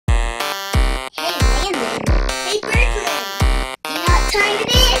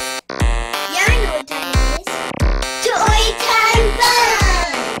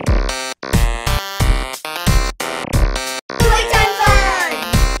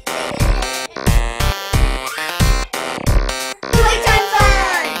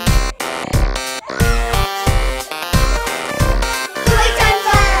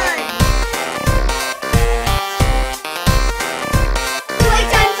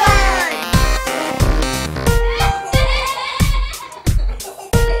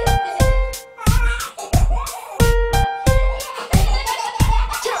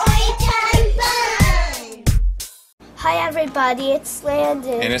buddy, it's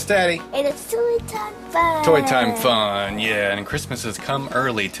Landon. And it's Daddy. And it's Toy Time Fun. Toy Time Fun, yeah, and Christmas has come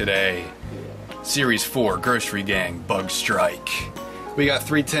early today. Series 4, Grocery Gang, Bug Strike. We got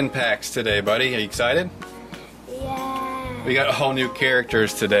 3 10-packs today, buddy. Are you excited? Yeah. We got all new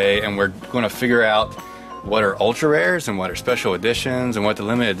characters today, and we're going to figure out what are ultra rares and what are special editions and what the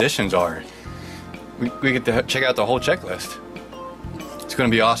limited editions are. We get to check out the whole checklist. It's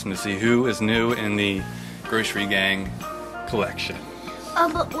going to be awesome to see who is new in the Grocery Gang collection.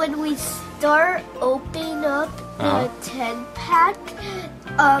 But when we start opening up the 10-pack,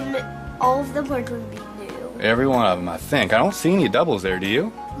 all of them are going to be new. Every one of them, I think. I don't see any doubles there, do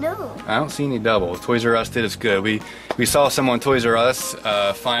you? No. I don't see any doubles. Toys R Us did its good. We saw some on Toys R Us.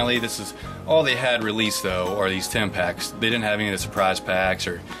 Finally, this is all they had released, though, are these 10-packs. They didn't have any of the surprise packs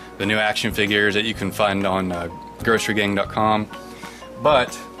or the new action figures that you can find on GrosseryGang.com.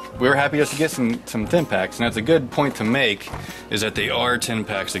 But we were happy just to get some 10-packs, and that's a good point to make, is that they are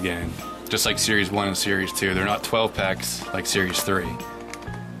 10-packs again, just like Series 1 and Series 2. They're not 12-packs like Series 3.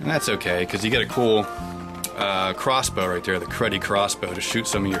 And that's okay, because you get a cool crossbow right there, the cruddy crossbow, to shoot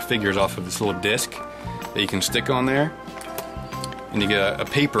some of your figures off of this little disc that you can stick on there. And you get a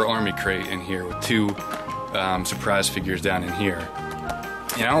paper army crate in here with 2 surprise figures down in here.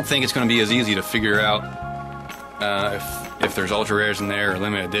 And I don't think it's going to be as easy to figure out if there's ultra rares in there or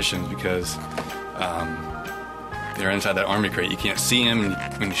limited editions, because they're inside that army crate. You can't see them, and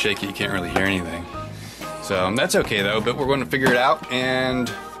when you shake it you can't really hear anything. So that's okay though, but we're going to figure it out,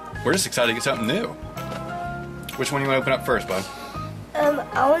 and we're just excited to get something new. Which one do you want to open up first, bud?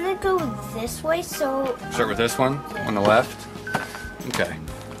 I want to go this way, so... Start with this one on the left. Okay,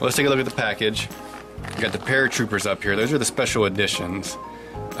 well, let's take a look at the package. We got the paratroopers up here. Those are the special editions.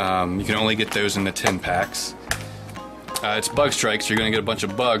 You can only get those in the 10-packs. It's Bug Strike, so you're going to get a bunch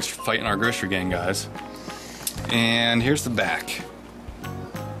of bugs fighting our Grocery Gang guys. And here's the back.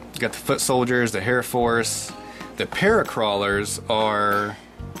 You got the foot soldiers, the hair force. The paracrawlers are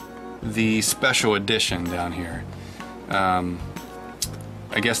the special edition down here.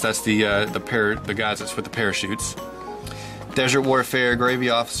 I guess that's the guys that's with the parachutes. Desert Warfare, Gravy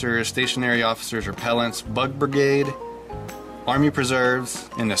Officers, Stationary Officers, Repellents, Bug Brigade, Army Preserves,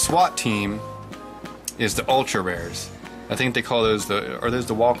 and the SWAT team is the ultra rares. I think they call those are those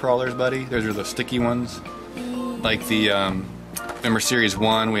the wall crawlers, buddy? Those are the sticky ones. Like the remember Series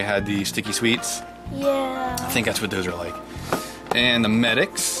 1 we had the sticky sweets? Yeah. I think that's what those are like. And the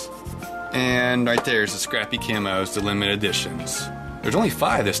medics, and right there's the scrappy camos, the limited editions. There's only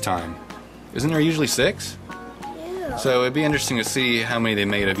 5 this time. Isn't there usually 6? Yeah. So it'd be interesting to see how many they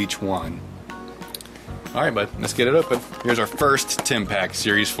made of each one. Alright, bud, let's get it open. Here's our first 10-pack,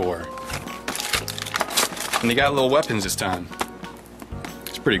 Series 4. And they got little weapons this time.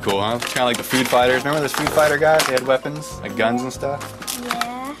 It's pretty cool, huh? Kind of like the Food Fighters. Remember those Food Fighter guys? They had weapons, like guns and stuff.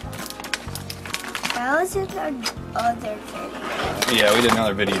 Yeah. That was in our other video. Yeah, we did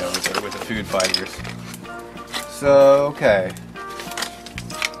another video with the Food Fighters. So, okay.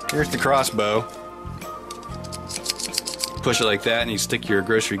 Here's the crossbow. Push it like that, and you stick your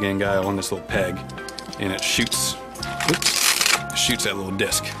Grocery Gang guy on this little peg, and it shoots. Oops, shoots that little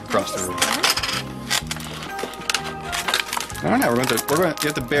disc across the room. I don't know. You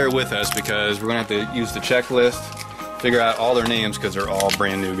have to bear with us, because we're gonna have to use the checklist, figure out all their names, because they're all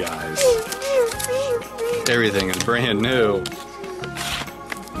brand new guys. Everything is brand new.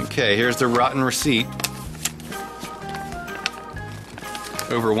 Okay, here's the rotten receipt.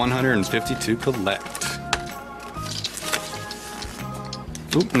 Over 150 to collect.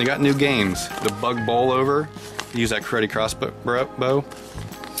 Oop, and they got new games. The Bug Bowl Over. Use that cruddy crossbow.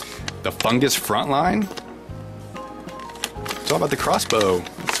 The Fungus Frontline. It's all about the crossbow.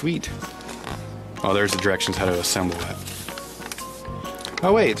 That's sweet. Oh, there's the directions how to assemble it.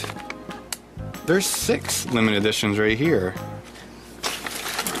 Oh wait. There's 6 limited editions right here.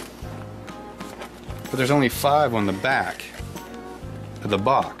 But there's only 5 on the back of the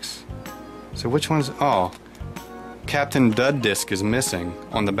box. So which one's... Oh. Captain Dud disc is missing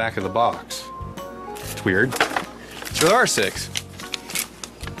on the back of the box. It's weird. So there are 6.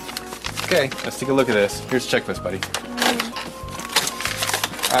 Okay, let's take a look at this. Here's the checklist, buddy.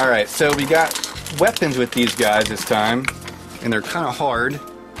 Alright, so we got weapons with these guys this time. And they're kind of hard.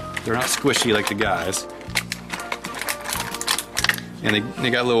 They're not squishy like the guys. And they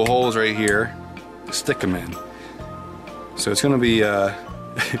got little holes right here to stick them in. So it's going to be...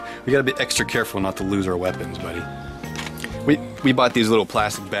 we got to be extra careful not to lose our weapons, buddy. We bought these little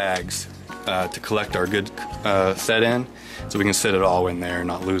plastic bags to collect our good set in, so we can set it all in there and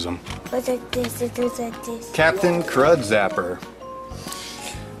not lose them. What's like this? It goes like this. Captain Crud Zapper.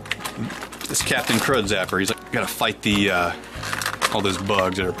 This Captain Crud Zapper, he's like Gotta fight the all those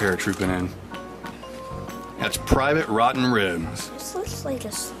bugs that are paratrooping in. That's Private Rotten Ribs. This looks like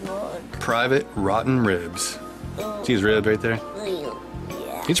a slug. Private Rotten Ribs. See his rib right there?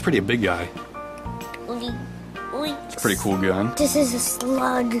 Yeah. He's a pretty big guy. It's a pretty cool gun. This is a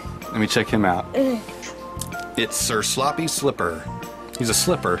slug. Let me check him out. It's Sir Sloppy Slipper. He's a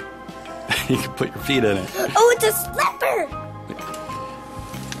slipper. You can put your feet in it. Oh, it's a slipper!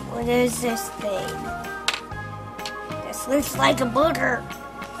 What is this thing? This looks like a booger.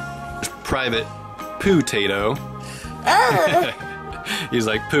 Private Poo-tato. He's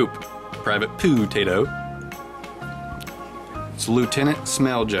like poop. Private Poo-tato. It's Lieutenant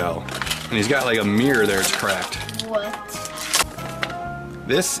Smell Gel. And he's got like a mirror there, it's cracked. What?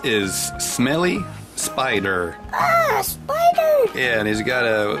 This is Smelly Spider. Ah, a spider! Yeah, and he's got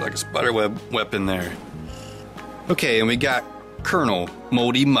a spider web weapon there. Okay, and we got Colonel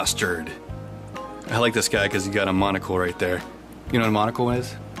Moldy Mustard. I like this guy because he got a monocle right there. You know what a monocle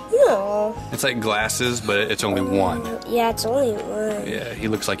is? No. It's like glasses, but it's only one. Yeah, it's only one. Yeah, he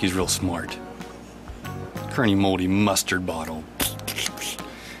looks like he's real smart. Colonel Moldy Mustard bottle.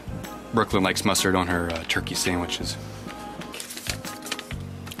 Brooklyn likes mustard on her turkey sandwiches.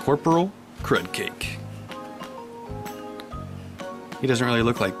 Corporal Crud Cake. He doesn't really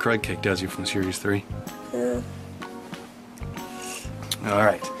look like Crud Cake, does he, from Series 3? Yeah.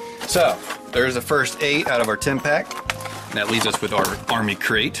 Alright, so there's the first 8 out of our 10-pack. And that leaves us with our Army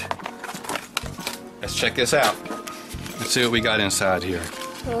Crate. Let's check this out. Let's see what we got inside here.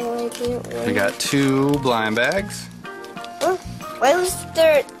 Oh, I can't wait. We got 2 blind bags. Oh, why was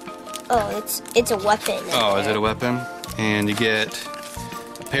there... Oh, it's a weapon. Oh, is it a weapon? And you get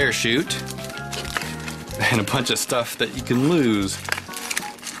a parachute and a bunch of stuff that you can lose.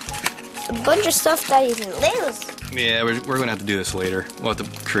 A bunch of stuff that you can lose. Yeah, we're going to have to do this later. We'll have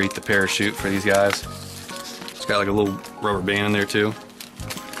to create the parachute for these guys. It's got like a little rubber band in there too.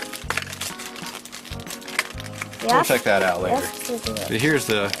 Yeah. We'll check that out later. But here's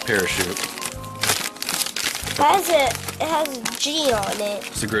the parachute. It has a G on it.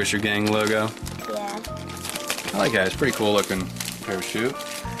 It's the Grossery Gang logo. Yeah. I like that. It's a pretty cool looking parachute.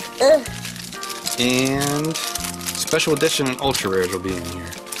 Ugh. And special edition and ultra rares will be in here.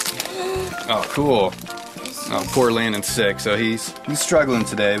 Oh, cool. Oh, poor Landon's sick, so he's struggling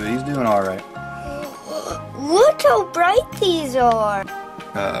today, but he's doing all right. Look how bright these are.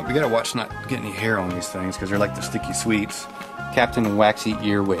 We gotta watch not get any hair on these things because they're like the sticky sweets. Captain Waxy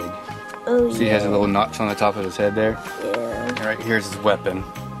Earwig. Oh, See, he has a little notch on the top of his head there. Yeah. All right, here's his weapon.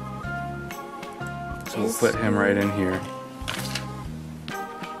 So we'll put him right in here.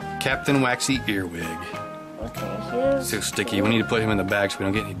 Captain Waxy Earwig. Okay, here's... So sticky. We need to put him in the bag so we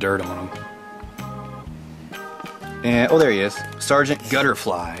don't get any dirt on him. And, oh, there he is. Sergeant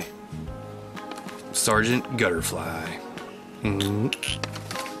Gutterfly. Sergeant Gutterfly. You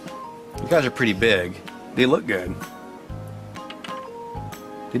guys are pretty big. They look good.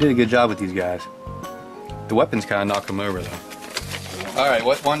 They did a good job with these guys. The weapons kind of knock them over, though. Alright,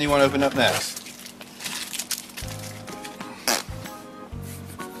 what one do you want to open up next?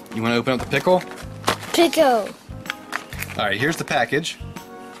 You want to open up the pickle? Pickle. Alright, here's the package.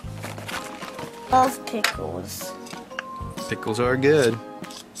 Love pickles. Pickles are good.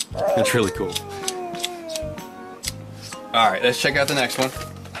 That's really cool. Alright, let's check out the next one.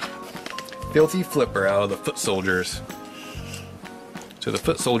 Filthy Flipper out of the Foot Soldiers. So the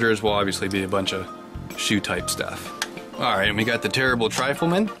Foot Soldiers will obviously be a bunch of shoe type stuff. Alright, and we got the Terrible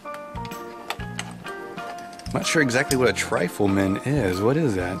Trifleman. I'm not sure exactly what a Trifleman is. What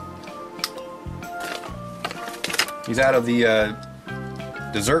is that? He's out of the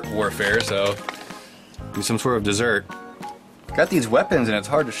Desert Warfare, so he's some sort of dessert. Got these weapons and it's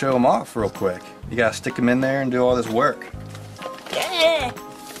hard to show them off real quick. You gotta stick them in there and do all this work. Yeah.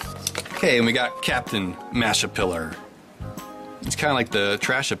 Okay, and we got Captain Mashapillar. It's kind of like the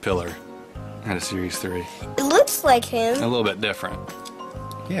Trashapillar out of Series 3. It looks like him. A little bit different.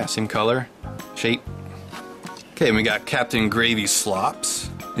 Yeah, same color, shape. Okay, and we got Captain Gravy Slops.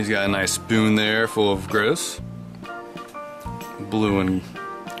 He's got a nice spoon there full of gross. Blue and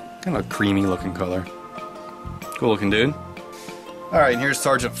kind of a creamy looking color. Cool looking dude. Alright, and here's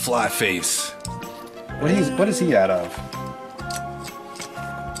Sergeant Flyface. What is he out of?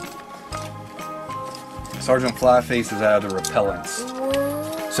 Sergeant Flyface is out of the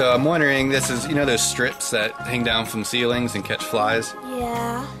repellents. So I'm wondering, this is, you know those strips that hang down from ceilings and catch flies?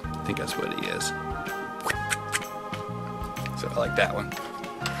 Yeah. I think that's what he is. So I like that one.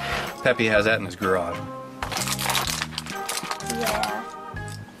 Peppy has that in his garage. Yeah.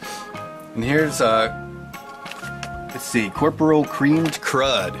 And here's, let's see, Corporal Creamed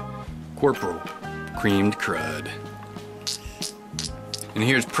Crud. Corporal creamed crud. And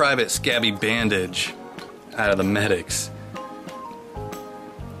here's Private Scabby Bandage out of the Medics.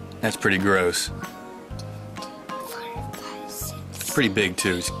 That's pretty gross. It's pretty big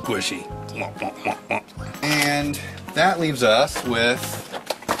too, squishy. And that leaves us with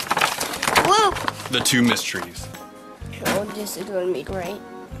the 2 mysteries. Oh, this is gonna be great.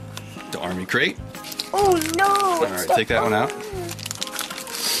 The Army Crate. Oh no! Alright, take that one out.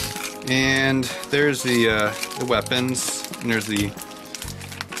 And there's the weapons, and there's the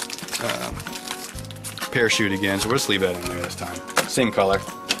parachute again, so we'll just leave that in there this time. Same color.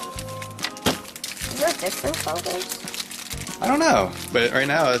 Is there different colors? I don't know, but right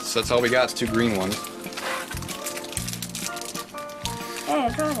now that's all we got. It's 2 green ones. Hey, I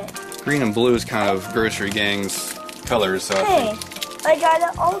got it. Green and blue is kind of Grossery Gang's colors. So Hey, I got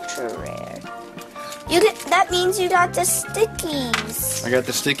an ultra rare. That means you got the stickies. I got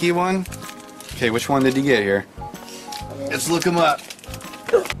the sticky one. Okay, which one did you get here? Let's look them up.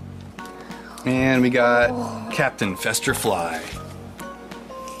 And we got Captain Fester Fly.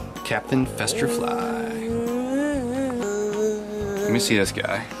 Captain Fester Fly. Let me see this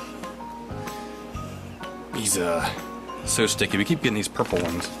guy. He's so sticky. We keep getting these purple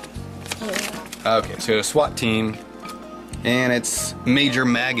ones. Yeah. Okay, so a SWAT team, and it's Major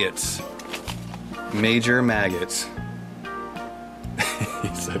Maggots. Major Maggots.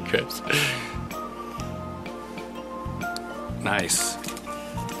 He's so gross. Nice.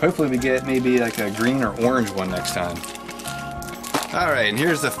 Hopefully we get maybe like a green or orange one next time. Alright, and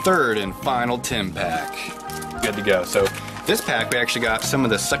here's the 3rd and final Tim pack. Good to go. So this pack we actually got some of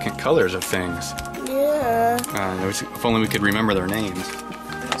the second colors of things. Yeah. If only we could remember their names.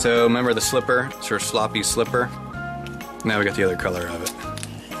 So remember the slipper, Sir Sloppy Slipper. Now we got the other color of it.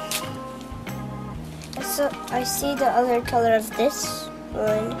 So I see the other color of this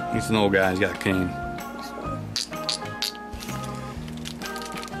one. He's an old guy, he's got a cane.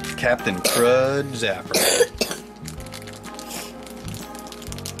 Captain Crud Zapper.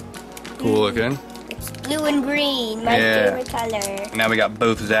 Cool looking. It's blue and green, my favorite color. Now we got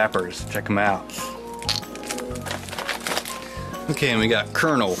both zappers. Check them out. Okay, and we got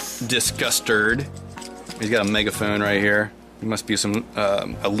Colonel Disgustard. He's got a megaphone right here. He must be some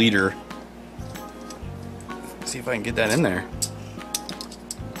a leader. Let's see if I can get that in there.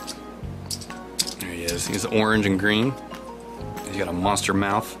 There he is. He's orange and green. He's got a monster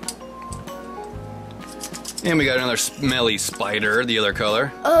mouth. And we got another smelly spider, the other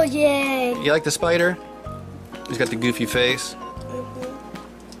color. Oh, yay. You like the spider? He's got the goofy face.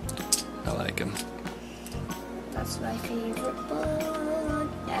 I like him. That's my favorite bug.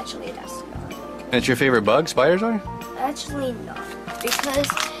 Actually, that's not. That's your favorite bug, spiders are? Actually not. Because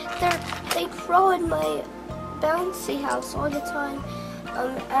they crawl in my bouncy house all the time.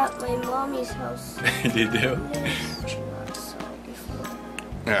 At my mommy's house. They do?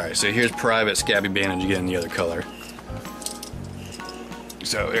 Alright, so here's Private Scabby Bandage again, the other color.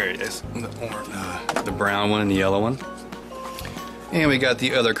 So there it is. The brown one and the yellow one. And we got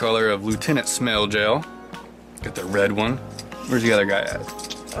the other color of Lieutenant Smell Gel. Got the red one. Where's the other guy at?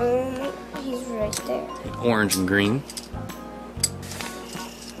 He's right there. Orange and green.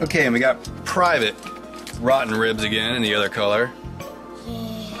 Okay, and we got Private Rotten Ribs again in the other color.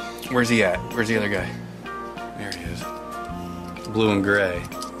 Yeah. Where's he at? Where's the other guy? There he is. Blue and gray.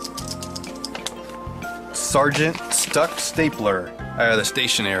 Sergeant Stuck Stapler out of the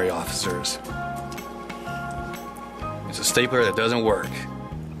stationary officers. It's a stapler that doesn't work.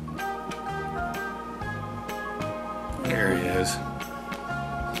 There he is.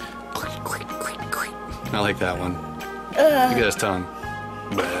 I like that one. Look at his tongue.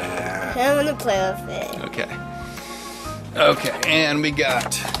 I want to play with it. Okay. Okay, and we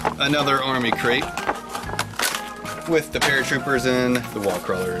got another army crate with the paratroopers and the wall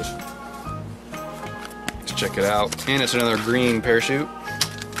crawlers. Let's check it out. And it's another green parachute.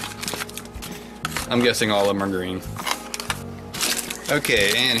 I'm guessing all of them are green.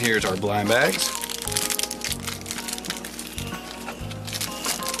 Okay, and here's our blind bags.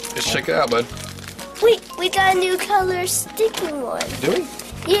 Let's check it out, bud. Wait, we got a new color sticky one. Do we?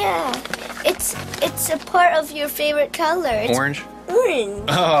 Yeah, it's a part of your favorite color. It's Orange? orange.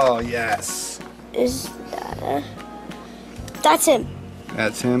 Oh, yes. Is that That's him.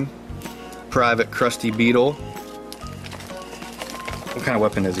 That's him. Private Krusty Beetle. What kind of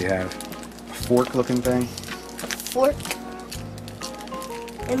weapon does he have? A fork-looking thing? Fork.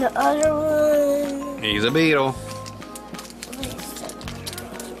 And the other one. He's a beetle.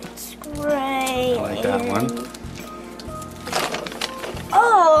 It's gray. I like that one.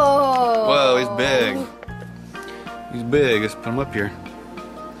 Oh! Whoa, he's big. He's big. Let's put him up here.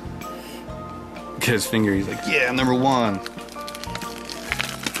 Look at his finger. He's like, yeah, I'm number one.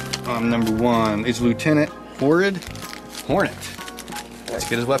 I'm number one. It's Lieutenant Hornet. Let's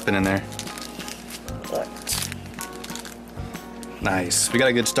get his weapon in there. Nice. We got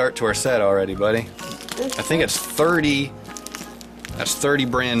a good start to our set already, buddy. I think it's 30. That's 30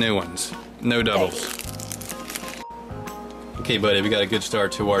 brand new ones. No doubles. Okay, buddy, we got a good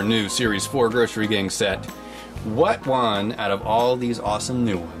start to our new Series 4 Grossery Gang set. What one out of all these awesome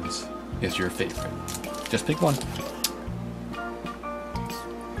new ones is your favorite? Just pick one.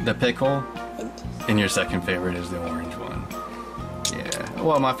 The pickle? And your second favorite is the orange one. Yeah.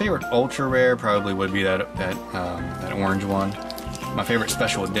 Well, my favorite ultra rare probably would be that orange one. My favorite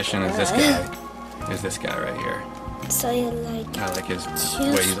special edition is this guy. Is this guy right here. So you like? I like his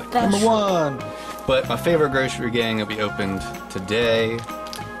way he's like number one. But my favorite Grossery Gang that we opened today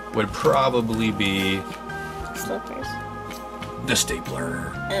would probably be Slippers. The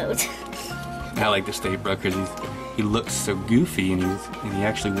stapler. Oh. I like the stapler because he looks so goofy and he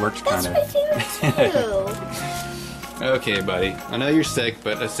actually works kind of. That's my favorite too. Okay, buddy. I know you're sick,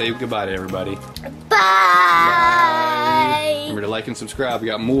 but let's say goodbye to everybody. Bye. Remember to like and subscribe. We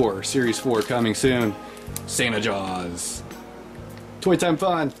got more Series 4 coming soon. Santa Jaws. Toy time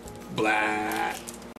fun. Blah.